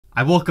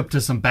I woke up to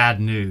some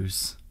bad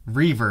news.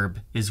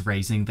 Reverb is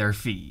raising their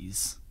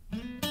fees.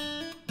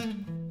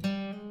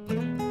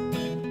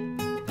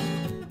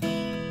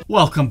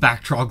 Welcome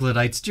back,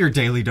 Troglodytes, to your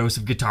daily dose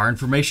of guitar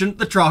information,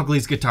 the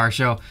Trogly's Guitar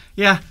Show.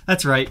 Yeah,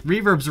 that's right,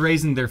 Reverb's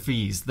raising their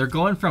fees. They're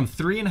going from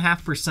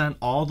 3.5%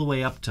 all the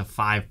way up to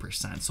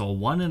 5%, so a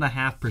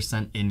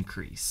 1.5%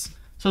 increase.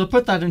 So to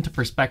put that into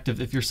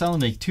perspective, if you're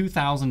selling a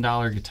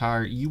 $2,000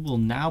 guitar, you will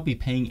now be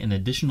paying an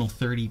additional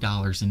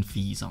 $30 in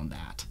fees on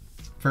that,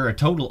 for a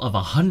total of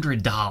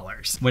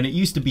 $100, when it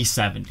used to be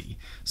 $70.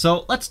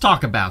 So let's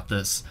talk about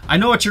this. I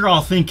know what you're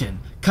all thinking.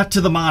 Cut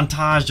to the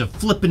montage of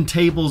flipping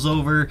tables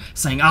over,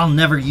 saying I'll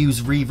never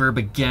use Reverb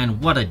again.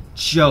 What a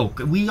joke.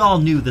 We all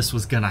knew this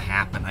was gonna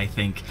happen, I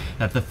think,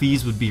 that the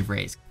fees would be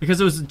raised.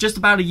 Because it was just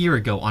about a year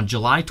ago, on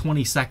July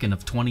 22nd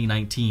of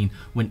 2019,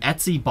 when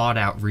Etsy bought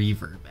out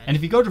Reverb. And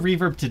if you go to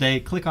Reverb today,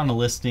 click on a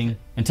listing,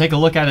 and take a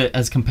look at it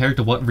as compared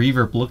to what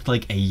Reverb looked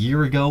like a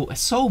year ago,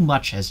 so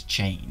much has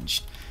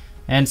changed.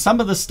 And some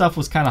of this stuff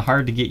was kind of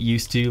hard to get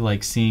used to,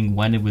 like seeing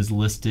when it was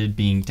listed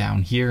being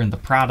down here in the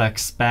product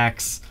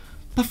specs.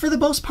 But for the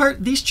most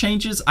part, these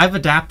changes, I've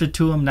adapted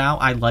to them now.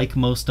 I like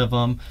most of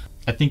them.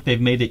 I think they've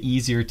made it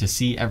easier to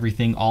see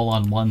everything all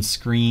on one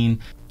screen.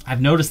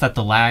 I've noticed that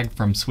the lag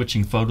from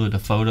switching photo to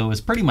photo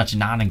is pretty much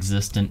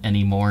non-existent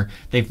anymore.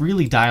 They've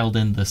really dialed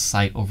in this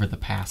site over the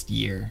past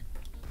year.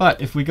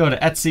 But if we go to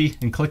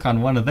Etsy and click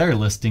on one of their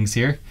listings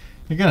here,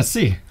 you're gonna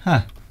see,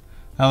 that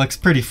looks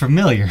pretty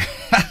familiar.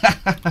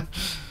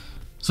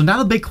 So now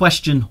the big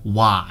question,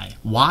 why?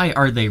 Why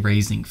are they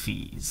raising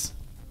fees?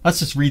 Let's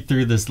just read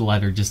through this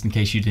letter just in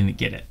case you didn't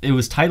get it. It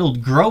was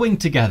titled, Growing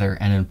Together,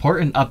 an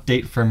important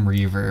update from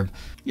Reverb.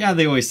 Yeah,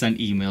 they always send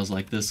emails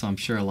like this, so I'm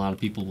sure a lot of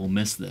people will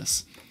miss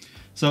this.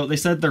 So they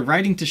said they're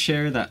writing to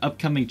share that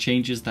upcoming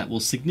changes that will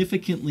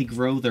significantly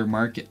grow their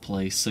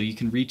marketplace so you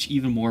can reach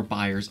even more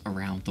buyers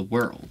around the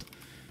world.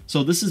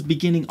 So this is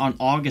beginning on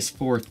August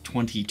 4th,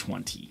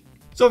 2020.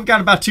 So we've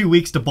got about 2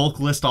 weeks to bulk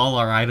list all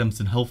our items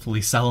and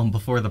hopefully sell them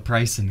before the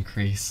price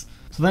increase.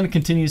 So then it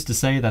continues to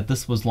say that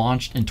this was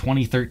launched in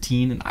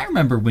 2013, and I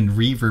remember when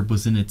Reverb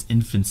was in its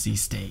infancy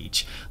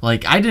stage.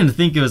 Like, I didn't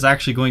think it was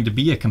actually going to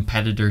be a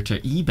competitor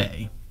to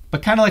eBay.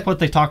 But kind of like what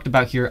they talked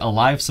about here, a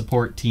live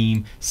support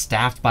team,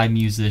 staffed by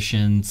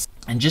musicians,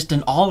 and just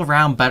an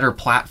all-around better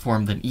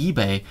platform than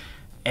eBay,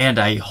 and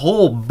a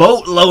whole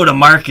boatload of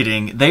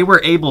marketing, they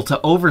were able to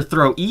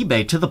overthrow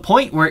eBay to the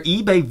point where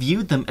eBay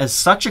viewed them as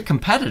such a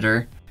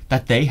competitor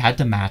that they had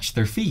to match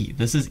their fee.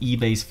 This is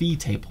eBay's fee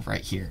table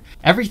right here.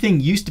 Everything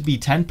used to be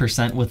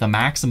 10% with a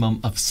maximum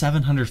of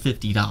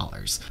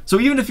 $750. So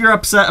even if you're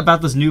upset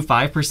about this new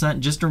 5%,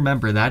 just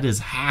remember that is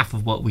half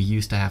of what we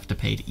used to have to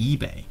pay to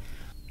eBay,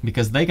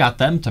 because they got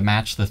them to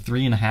match the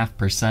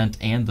 3.5%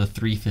 and the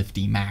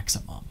 $350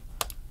 maximum.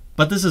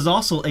 But this is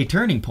also a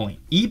turning point.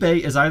 eBay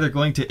is either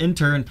going to in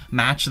turn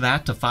match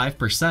that to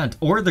 5%,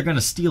 or they're going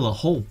to steal a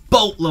whole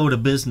boatload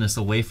of business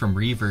away from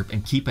Reverb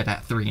and keep it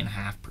at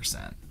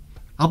 3.5%.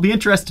 I'll be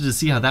interested to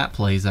see how that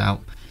plays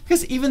out,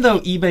 because even though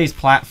eBay's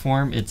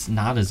platform, it's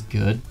not as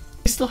good,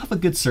 they still have a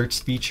good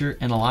search feature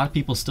and a lot of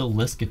people still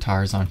list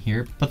guitars on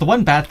here. But the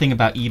one bad thing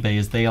about eBay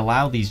is they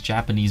allow these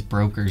Japanese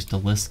brokers to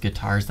list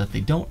guitars that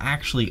they don't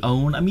actually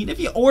own. I mean, if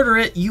you order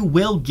it, you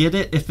will get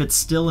it if it's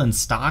still in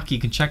stock. You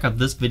can check out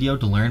this video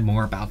to learn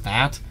more about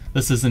that.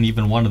 This isn't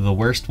even one of the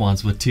worst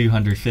ones with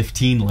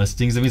 215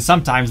 listings. I mean,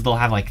 sometimes they'll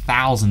have like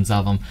thousands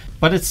of them,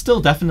 but it's still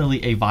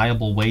definitely a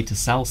viable way to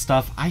sell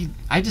stuff.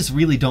 I just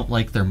really don't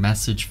like their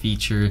message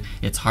feature.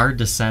 It's hard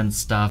to send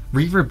stuff.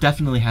 Reverb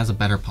definitely has a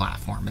better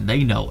platform and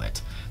they know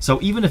it.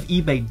 So even if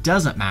eBay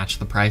doesn't match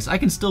the price, I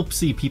can still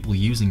see people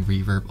using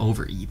Reverb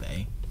over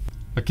eBay.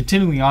 But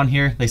continuing on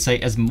here, they say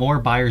as more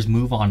buyers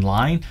move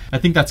online, I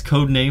think that's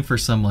code name for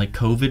some like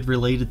COVID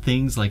related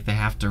things, like they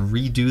have to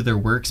redo their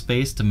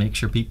workspace to make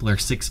sure people are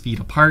 6 feet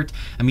apart.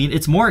 I mean,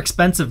 it's more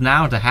expensive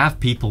now to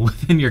have people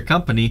within your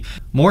company,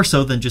 more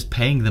so than just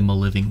paying them a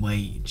living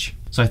wage.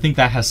 So I think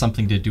that has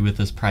something to do with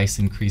this price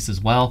increase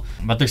as well.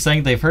 But they're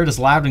saying they've heard us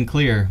loud and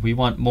clear. We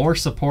want more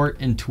support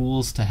and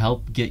tools to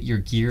help get your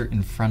gear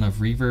in front of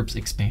Reverb's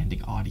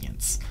expanding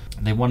audience.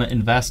 They want to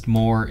invest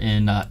more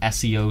in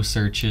SEO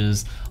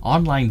searches,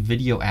 online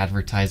video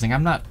advertising.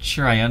 I'm not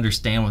sure I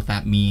understand what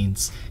that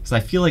means, because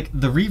I feel like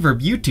the Reverb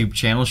YouTube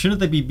channel,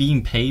 shouldn't they be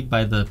being paid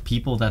by the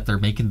people that they're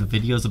making the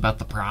videos about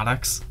the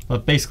products?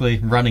 But basically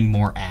running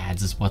more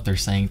ads is what they're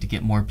saying to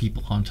get more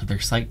people onto their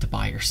site to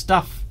buy your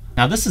stuff.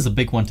 Now this is a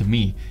big one to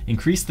me.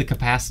 Increase the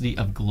capacity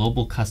of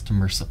global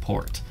customer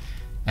support.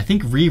 I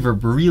think Reverb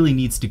really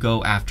needs to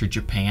go after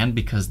Japan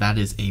because that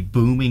is a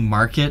booming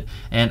market,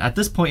 and at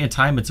this point in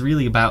time it's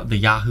really about the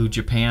Yahoo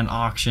Japan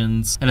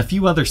auctions and a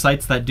few other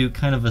sites that do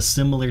kind of a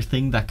similar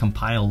thing that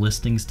compile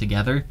listings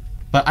together.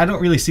 But I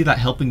don't really see that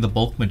helping the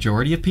bulk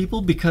majority of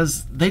people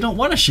because they don't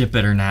want to ship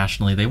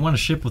internationally. They want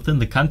to ship within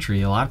the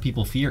country. A lot of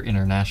people fear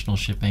international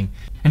shipping,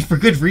 and for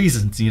good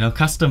reasons. You know,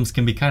 customs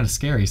can be kind of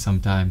scary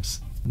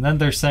sometimes. And then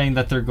they're saying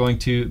that they're going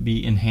to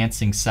be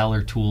enhancing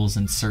seller tools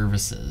and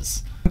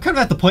services. I'm kind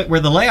of at the point where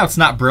the layout's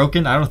not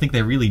broken. I don't think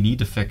they really need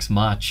to fix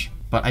much.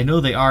 but I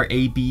know they are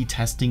A/B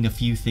testing a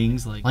few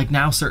things. Like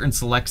now certain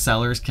select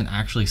sellers can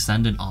actually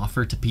send an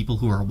offer to people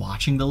who are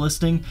watching the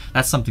listing.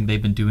 That's something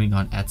they've been doing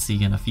on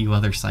Etsy and a few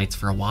other sites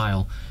for a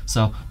while.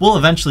 So we'll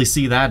eventually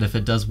see that if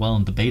it does well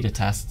in the beta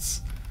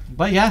tests.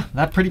 But yeah,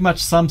 that pretty much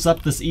sums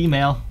up this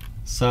email.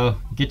 So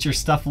get your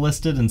stuff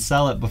listed and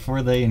sell it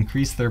before they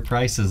increase their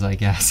prices, I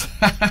guess.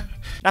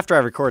 After I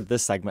recorded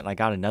this segment, I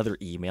got another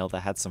email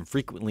that had some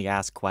frequently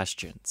asked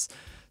questions.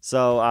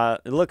 So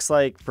it looks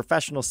like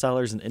professional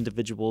sellers and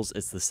individuals,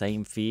 it's the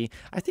same fee.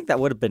 I think that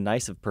would have been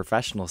nice if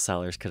professional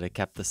sellers could have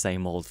kept the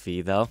same old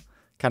fee, though.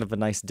 Kind of a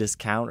nice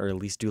discount, or at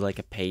least do like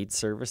a paid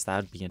service. That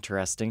would be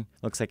interesting.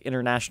 Looks like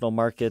international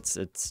markets,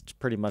 it's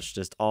pretty much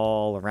just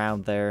all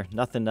around there.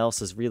 Nothing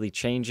else is really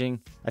changing.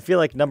 I feel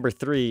like number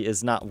 3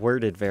 is not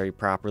worded very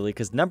properly,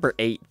 because number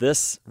 8,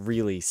 this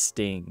really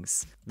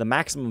stings. The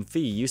maximum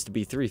fee used to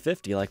be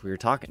 $350 like we were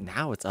talking.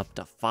 Now it's up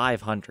to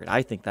 $500.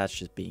 I think that's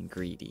just being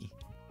greedy.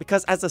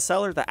 Because as a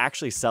seller that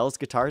actually sells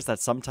guitars that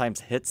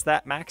sometimes hits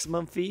that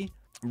maximum fee,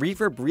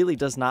 Reverb really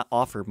does not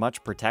offer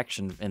much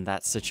protection in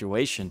that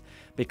situation,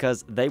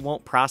 because they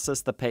won't process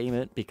the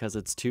payment because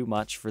it's too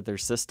much for their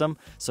system,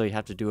 so you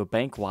have to do a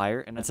bank wire,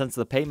 and since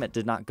the payment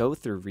did not go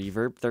through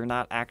Reverb, they're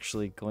not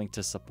actually going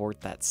to support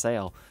that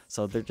sale,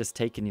 so they're just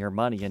taking your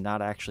money and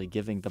not actually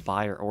giving the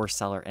buyer or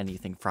seller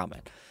anything from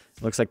it.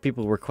 Looks like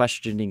people were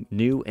questioning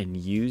new and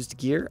used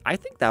gear. I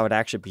think that would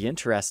actually be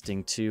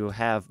interesting to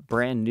have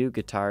brand new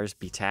guitars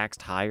be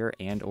taxed higher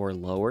and or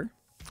lower,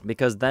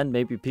 because then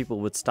maybe people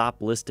would stop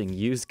listing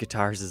used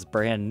guitars as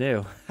brand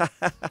new.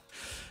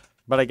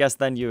 But I guess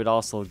then you would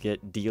also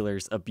get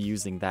dealers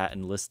abusing that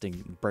and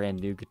listing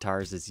brand new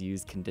guitars as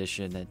used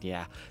condition, and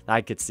yeah,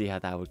 I could see how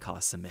that would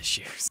cause some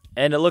issues.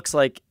 And it looks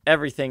like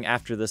everything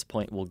after this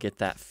point will get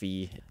that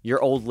fee.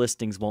 Your old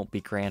listings won't be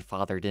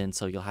grandfathered in,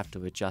 so you'll have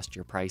to adjust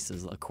your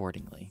prices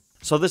accordingly.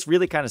 So this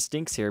really kind of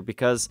stinks here,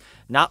 because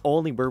not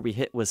only were we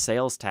hit with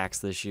sales tax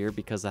this year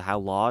because of how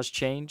laws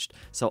changed,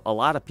 so a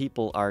lot of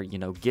people are,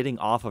 getting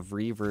off of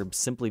Reverb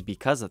simply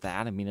because of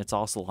that. I mean, it's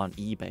also on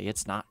eBay.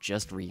 It's not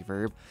just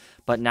Reverb.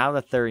 But now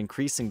that they're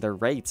increasing their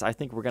rates, I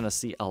think we're going to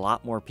see a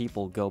lot more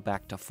people go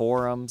back to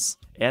forums.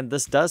 And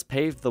this does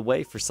pave the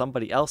way for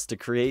somebody else to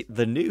create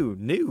the new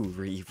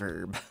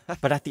Reverb.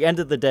 But at the end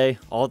of the day,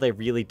 all they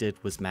really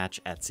did was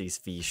match Etsy's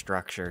fee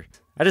structure.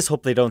 I just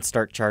hope they don't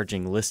start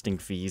charging listing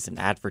fees and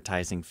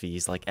advertising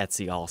fees like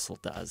Etsy also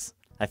does.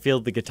 I feel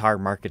the guitar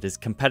market is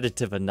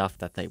competitive enough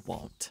that they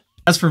won't.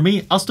 As for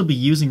me, I'll still be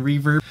using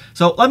Reverb,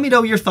 so let me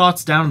know your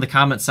thoughts down in the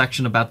comment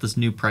section about this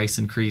new price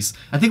increase.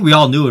 I think we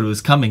all knew it was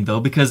coming though,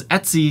 because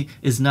Etsy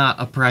is not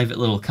a private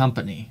little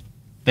company.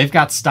 They've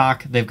got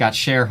stock, they've got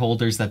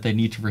shareholders that they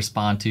need to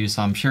respond to,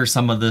 so I'm sure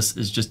some of this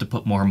is just to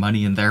put more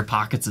money in their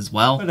pockets as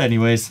well. But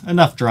anyways,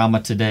 enough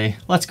drama today.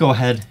 Let's go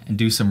ahead and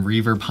do some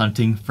Reverb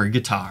hunting for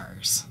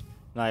guitars.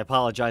 And I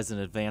apologize in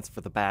advance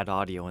for the bad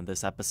audio in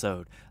this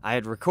episode. I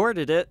had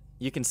recorded it.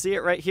 You can see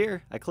it right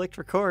here. I clicked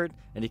record,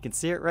 and you can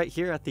see it right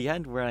here at the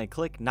end where I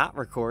click not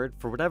record.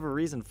 For whatever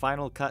reason,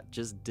 Final Cut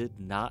just did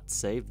not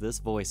save this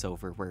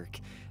voiceover work.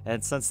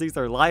 And since these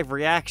are live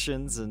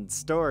reactions and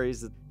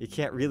stories, you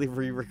can't really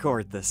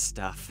re-record this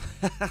stuff.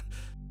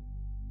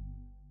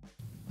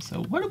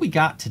 So what do we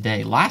got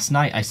today? Last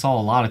night I saw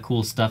a lot of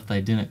cool stuff that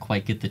I didn't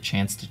quite get the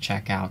chance to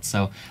check out.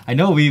 So I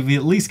know we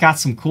at least got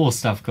some cool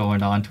stuff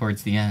going on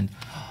towards the end.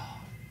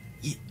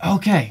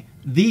 Okay,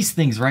 these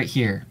things right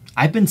here.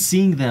 I've been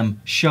seeing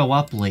them show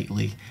up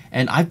lately,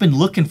 and I've been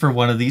looking for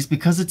one of these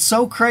because it's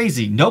so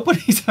crazy.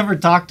 Nobody's ever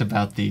talked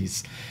about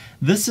these.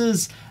 This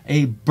is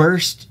a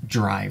burst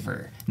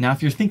driver. Now,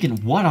 if you're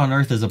thinking, what on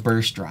earth is a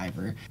burst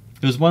driver?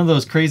 It was one of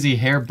those crazy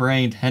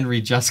harebrained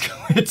Henry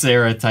Juskowitz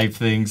era type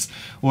things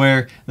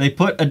where they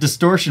put a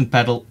distortion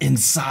pedal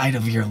inside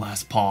of your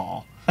Les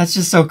Paul. That's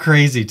just so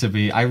crazy to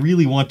me. I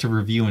really want to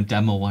review and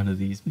demo one of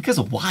these, because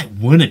why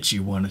wouldn't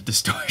you want a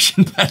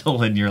distortion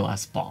pedal in your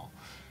Les Paul?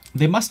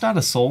 They must not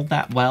have sold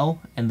that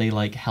well, and they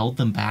held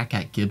them back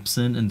at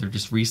Gibson, and they're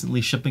just recently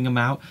shipping them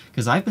out,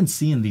 because I've been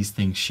seeing these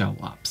things show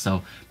up. So,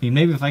 I mean,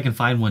 maybe if I can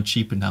find one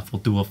cheap enough,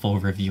 we'll do a full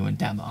review and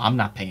demo. I'm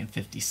not paying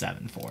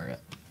 $57 for it.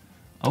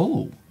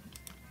 Oh,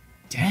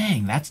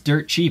 dang, that's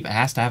dirt cheap. It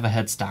has to have a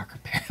headstock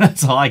repair.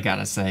 That's all I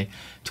gotta say.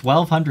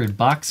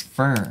 $1,200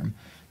 firm.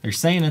 They're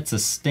saying it's a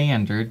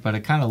standard, but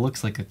it kind of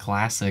looks like a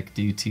classic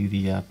due to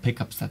the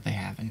pickups that they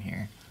have in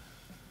here.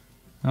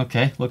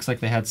 Okay, looks like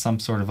they had some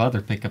sort of other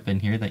pickup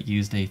in here that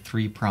used a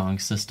 3-prong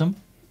system.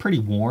 Pretty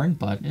worn,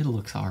 but it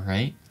looks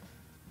alright.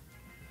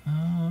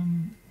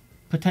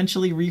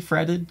 Potentially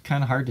refretted,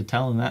 kind of hard to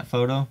tell in that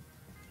photo.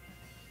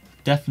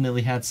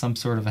 Definitely had some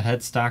sort of a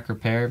headstock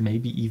repair,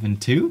 maybe even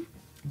 2.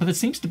 But it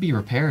seems to be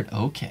repaired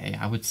okay,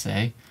 I would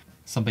say.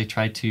 Somebody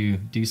tried to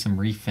do some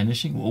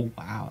refinishing. Whoa,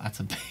 wow,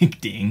 that's a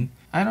big ding.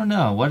 I don't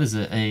know, what is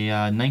it, a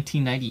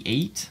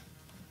 1998?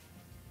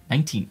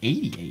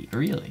 1988,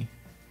 really?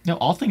 No,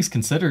 all things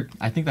considered,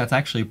 I think that's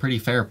actually a pretty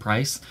fair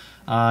price.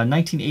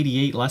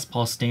 1988 Les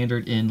Paul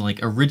Standard in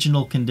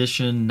original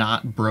condition,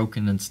 not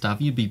broken and stuff.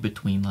 You'd be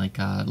between low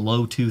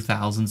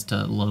 2000s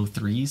to low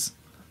 3s.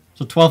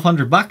 So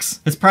 1,200 bucks.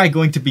 It's probably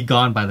going to be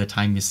gone by the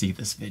time you see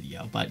this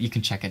video, but you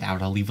can check it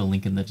out. I'll leave a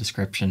link in the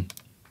description.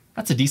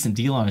 That's a decent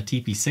deal on a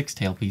TP6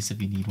 tailpiece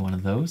if you need one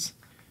of those.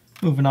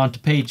 Moving on to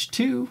page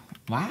 2.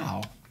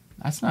 Wow,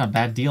 that's not a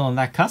bad deal on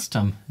that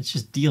custom. It's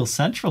just deal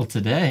central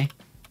today.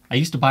 I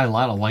used to buy a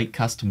lot of white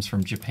customs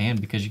from Japan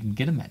because you can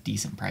get them at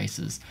decent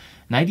prices.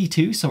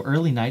 92, so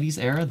early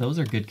 90s era, those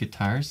are good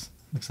guitars.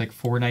 Looks like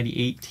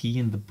 498T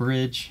in the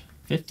bridge.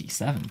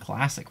 57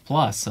 Classic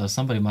Plus, so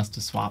somebody must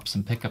have swapped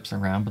some pickups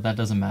around, but that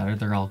doesn't matter,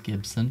 they're all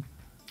Gibson.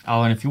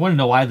 Oh, and if you want to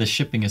know why the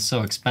shipping is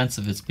so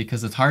expensive, it's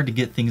because it's hard to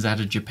get things out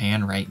of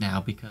Japan right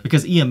now,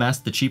 because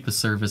EMS, the cheapest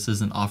service,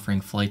 isn't offering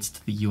flights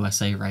to the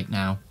USA right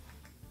now.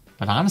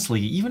 But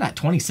honestly, even at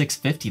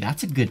 $26.50,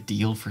 that's a good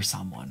deal for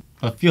someone.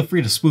 But feel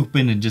free to swoop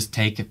in and just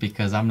take it,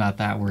 because I'm not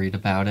that worried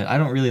about it. I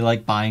don't really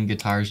like buying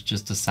guitars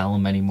just to sell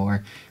them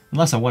anymore,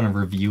 unless I want to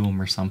review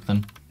them or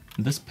something.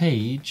 This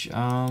page,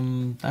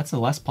 that's a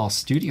Les Paul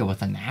Studio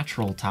with a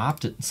natural top.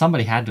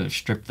 Somebody had to have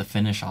stripped the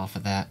finish off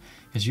of that,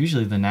 because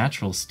usually the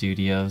natural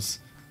studios,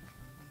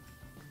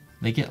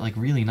 they get like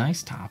really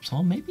nice tops.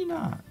 Well, maybe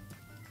not.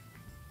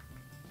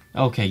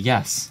 Okay,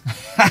 yes.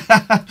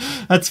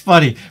 That's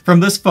funny.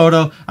 From this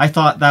photo, I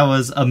thought that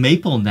was a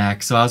maple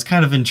neck, so I was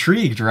kind of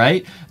intrigued,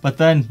 right? But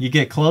then you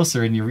get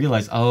closer and you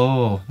realize,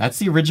 oh, that's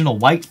the original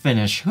white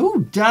finish.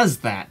 Who does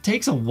that?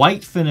 Takes a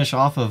white finish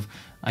off of,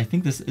 I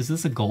think is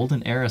this a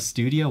golden era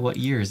studio? What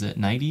year is it?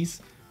 90s?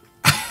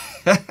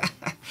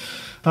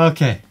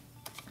 Okay.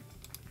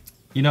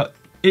 You know,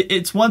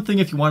 it's one thing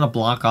if you want to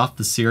block off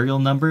the serial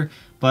number,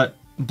 but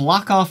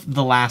block off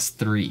the last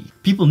 3.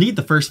 People need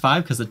the first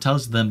 5 because it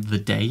tells them the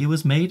day it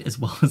was made as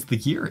well as the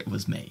year it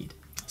was made.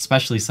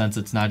 Especially since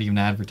it's not even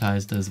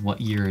advertised as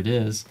what year it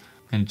is,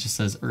 and it just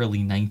says early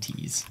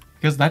 90s.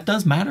 Because that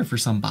does matter for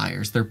some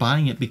buyers. They're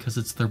buying it because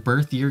it's their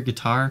birth year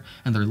guitar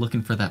and they're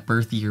looking for that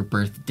birth year,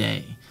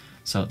 birthday.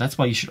 So that's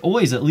why you should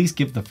always at least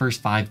give the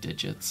first 5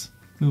 digits.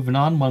 Moving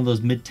on, one of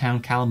those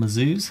Midtown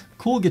Kalamazoos.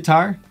 Cool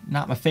guitar,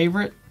 not my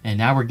favorite. And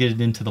now we're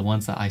getting into the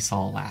ones that I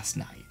saw last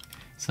night.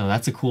 So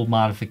that's a cool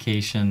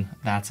modification.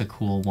 That's a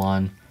cool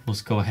one.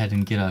 Let's go ahead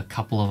and get a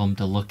couple of them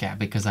to look at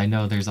because I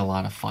know there's a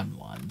lot of fun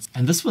ones.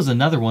 And this was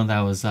another one that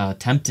was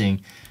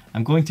tempting.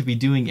 I'm going to be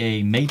doing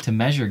a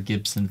made-to-measure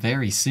Gibson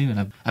very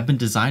soon. I've been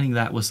designing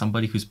that with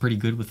somebody who's pretty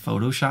good with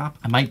Photoshop.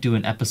 I might do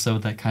an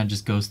episode that kind of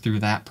just goes through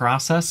that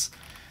process.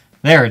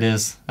 There it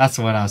is. That's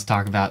the one I was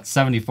talking about.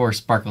 74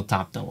 Sparkle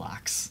Top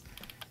Deluxe.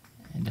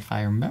 And if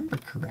I remember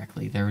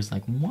correctly, there was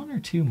like 1 or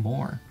 2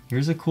 more.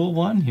 Here's a cool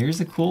one. Here's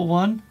a cool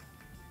one.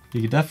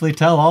 You can definitely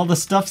tell all the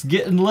stuff's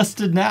getting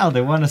listed now.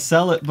 They want to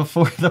sell it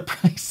before the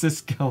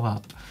prices go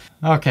up.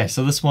 Okay,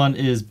 so this one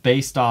is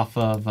based off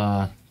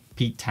of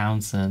Pete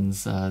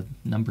Townsend's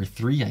number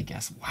 3, I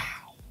guess. Wow.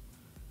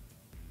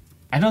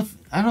 I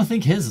don't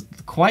think his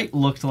quite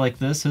looked like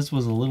this. His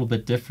was a little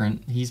bit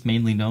different. He's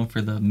mainly known for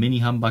the mini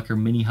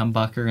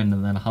humbucker, and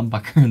then a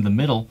humbucker in the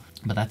middle.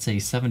 But that's a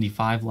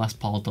 75 Les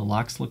Paul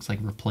Deluxe. Looks like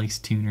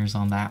replaced tuners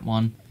on that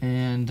one.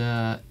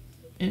 And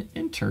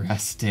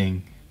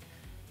interesting.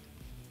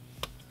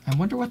 I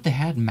wonder what they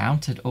had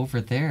mounted over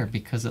there,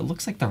 because it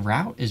looks like the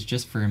route is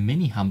just for a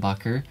mini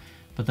humbucker,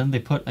 but then they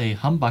put a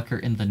humbucker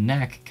in the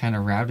neck, kind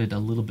of routed a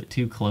little bit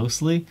too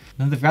closely.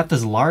 Then they've got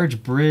this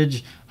large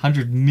bridge,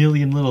 100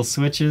 million little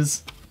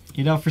switches.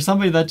 You know, for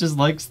somebody that just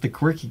likes the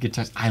quirky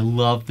guitars, I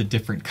love the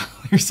different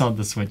colors on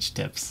the switch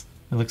tips.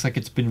 It looks like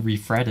it's been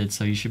refretted,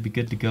 so you should be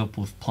good to go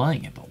with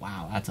playing it, but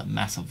wow, that's a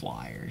mess of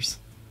wires.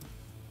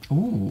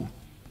 Ooh,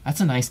 that's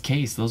a nice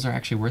case. Those are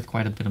actually worth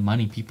quite a bit of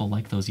money. People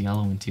like those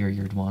yellow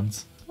interior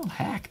ones. Oh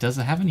heck, does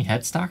it have any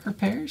headstock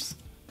repairs?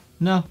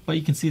 No, but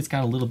you can see it's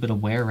got a little bit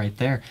of wear right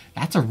there.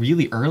 That's a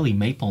really early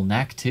maple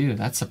neck too.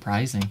 That's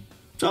surprising.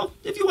 So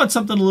if you want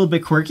something a little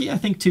bit quirky, I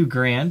think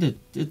 $2,000,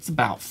 it's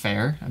about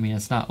fair. I mean,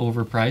 it's not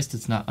overpriced,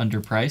 it's not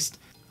underpriced.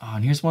 Oh,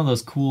 and here's one of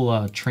those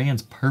cool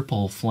trans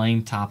purple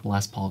flame top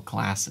Les Paul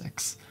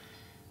classics.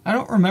 I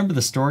don't remember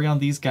the story on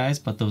these guys,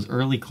 but those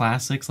early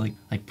classics, like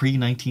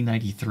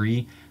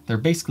pre-1993, they're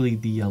basically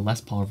the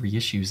Les Paul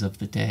reissues of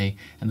the day,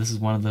 and this is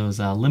one of those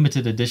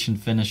limited edition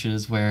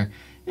finishes where,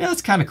 yeah,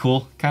 it's kind of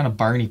cool, kind of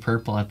Barney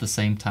purple at the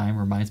same time.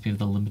 Reminds me of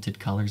the limited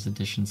colors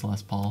editions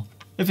Les Paul.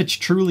 If it's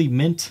truly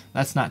mint,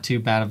 that's not too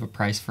bad of a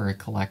price for a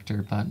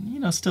collector, but, you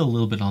know, still a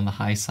little bit on the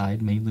high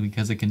side, mainly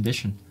because of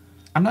condition.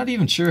 I'm not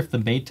even sure if the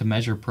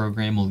made-to-measure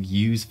program will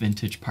use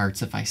vintage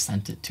parts if I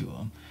sent it to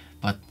them.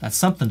 But that's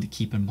something to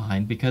keep in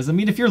mind because, I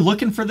mean, if you're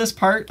looking for this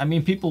part, I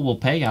mean, people will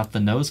pay out the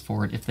nose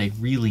for it if they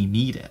really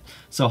need it.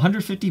 So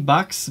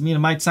 $150, I mean, it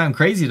might sound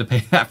crazy to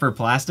pay that for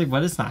plastic,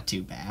 but it's not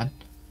too bad.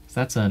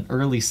 So that's an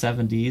early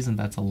 70s and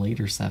that's a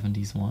later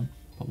 70s one.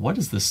 But what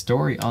is the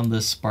story on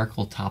this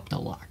Sparkle Top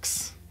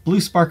Deluxe?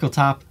 Blue Sparkle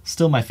Top,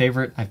 still my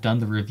favorite. I've done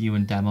the review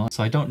and demo,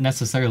 so I don't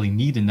necessarily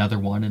need another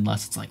one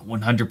unless it's like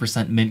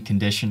 100% mint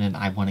condition and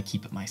I want to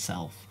keep it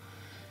myself.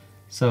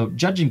 So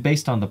judging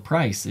based on the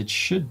price, it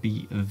should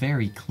be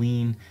very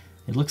clean.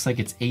 It looks like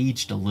it's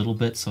aged a little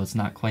bit, so it's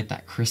not quite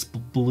that crisp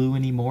blue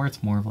anymore.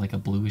 It's more of like a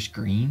bluish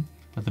green.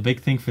 But the big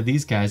thing for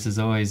these guys is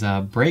always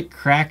brake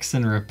cracks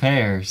and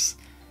repairs.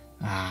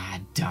 Ah,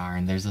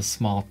 darn, there's a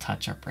small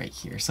touch-up right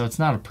here, so it's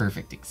not a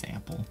perfect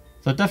example.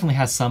 So it definitely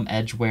has some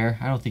edge wear.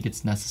 I don't think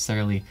it's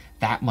necessarily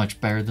that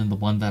much better than the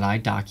one that I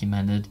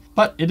documented,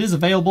 but it is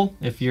available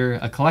if you're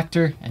a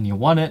collector and you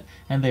want it,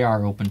 and they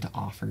are open to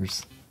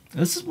offers.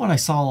 This is one I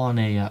saw on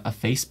a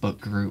Facebook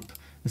group.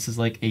 This is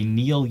like a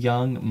Neil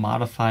Young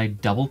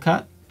modified double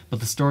cut, but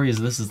the story is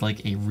this is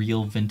like a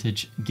real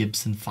vintage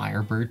Gibson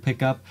Firebird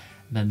pickup.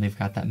 Then they've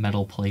got that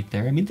metal plate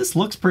there. I mean, this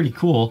looks pretty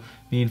cool.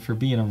 I mean, for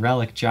being a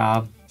relic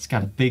job, it's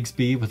got a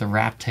Bigsby with a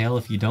wrap tail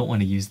if you don't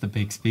want to use the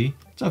Bigsby.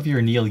 So if you're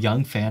a Neil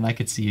Young fan, I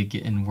could see you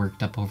getting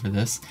worked up over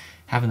this.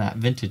 Having that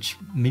vintage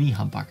mini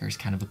humbucker is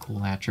kind of a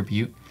cool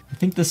attribute. I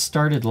think this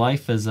started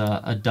life as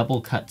a double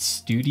cut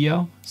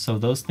studio, so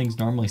those things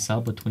normally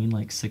sell between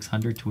like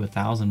 600 to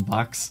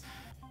 $1,000.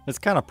 It's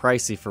kind of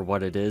pricey for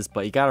what it is,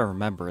 but you gotta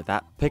remember,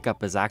 that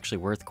pickup is actually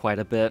worth quite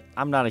a bit.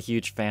 I'm not a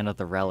huge fan of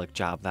the relic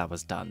job that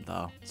was done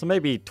though. So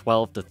maybe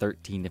 12 to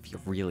 13 if you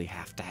really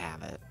have to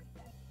have it.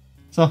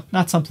 So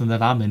not something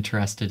that I'm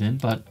interested in,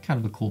 but kind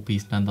of a cool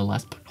piece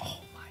nonetheless. But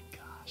oh my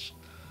gosh.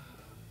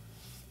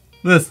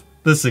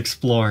 This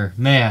Explorer,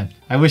 man,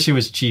 I wish it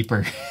was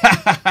cheaper.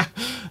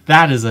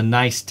 That is a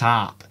nice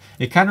top.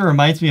 It kind of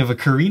reminds me of a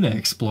Carina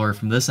Explorer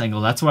from this angle.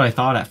 That's what I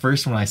thought at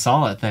first when I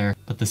saw it there.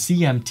 But the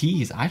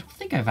CMTs, I don't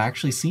think I've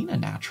actually seen a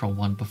natural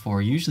one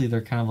before. Usually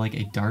they're kind of like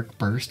a dark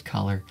burst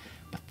color,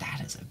 but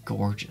that is a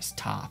gorgeous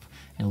top.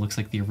 And it looks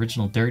like the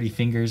original Dirty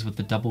Fingers with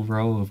the double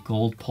row of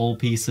gold pole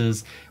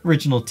pieces,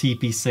 original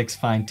TP6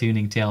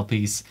 fine-tuning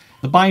tailpiece.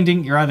 The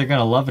binding, you're either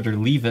gonna love it or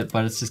leave it,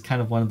 but it's just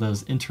kind of one of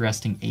those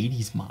interesting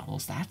 80s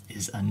models. That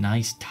is a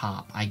nice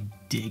top. I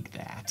dig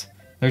that.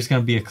 There's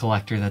going to be a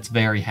collector that's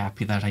very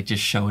happy that I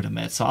just showed him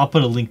it, so I'll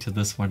put a link to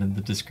this one in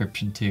the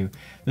description too.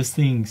 This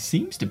thing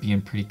seems to be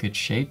in pretty good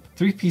shape.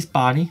 3-piece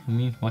body, I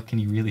mean, what can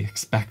you really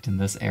expect in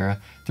this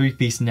era?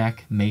 3-piece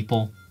neck,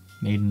 maple,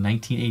 made in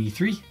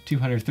 1983,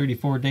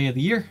 234 day of the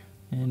year,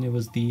 and it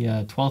was the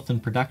 12th in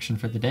production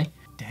for the day.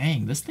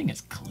 Dang, this thing is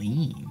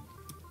clean.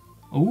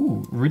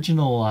 Ooh,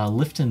 original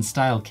Lifton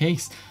style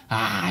case.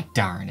 Ah,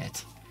 darn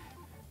it.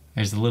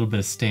 There's a little bit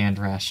of stand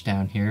rest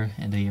down here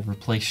and a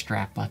replace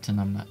strap button.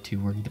 I'm not too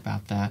worried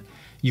about that.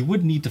 You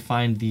would need to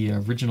find the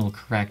original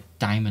correct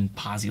diamond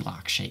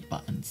posi-lock shape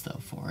buttons though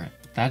for it.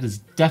 That is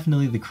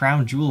definitely the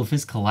crown jewel of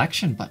his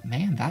collection, but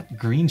man, that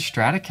green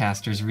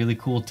Stratocaster is really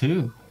cool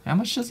too. How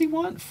much does he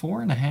want?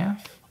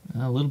 4.5?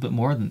 A little bit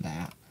more than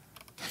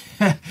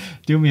that.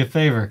 Do me a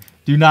favor,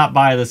 do not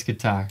buy this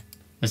guitar.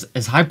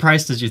 As high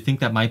priced as you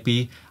think that might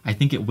be, I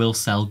think it will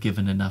sell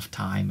given enough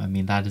time. I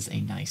mean, that is a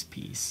nice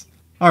piece.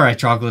 Alright,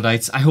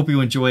 Troglodytes, I hope you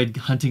enjoyed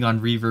hunting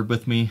on Reverb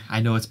with me. I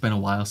know it's been a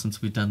while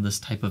since we've done this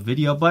type of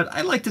video, but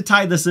I like to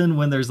tie this in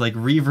when there's like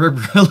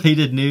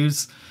Reverb-related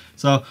news.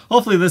 So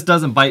hopefully this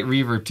doesn't bite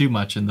Reverb too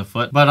much in the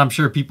foot, but I'm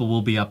sure people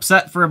will be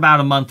upset for about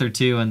a month or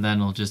two and then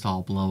it'll just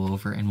all blow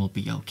over and we'll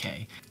be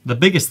okay. The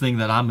biggest thing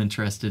that I'm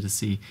interested to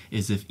see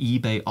is if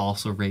eBay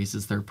also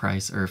raises their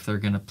price or if they're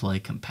going to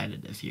play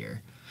competitive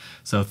here.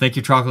 So thank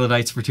you,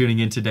 Troglodytes, for tuning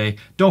in today.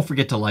 Don't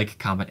forget to like,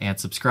 comment, and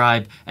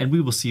subscribe, and we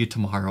will see you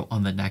tomorrow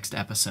on the next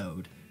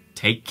episode.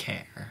 Take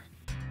care.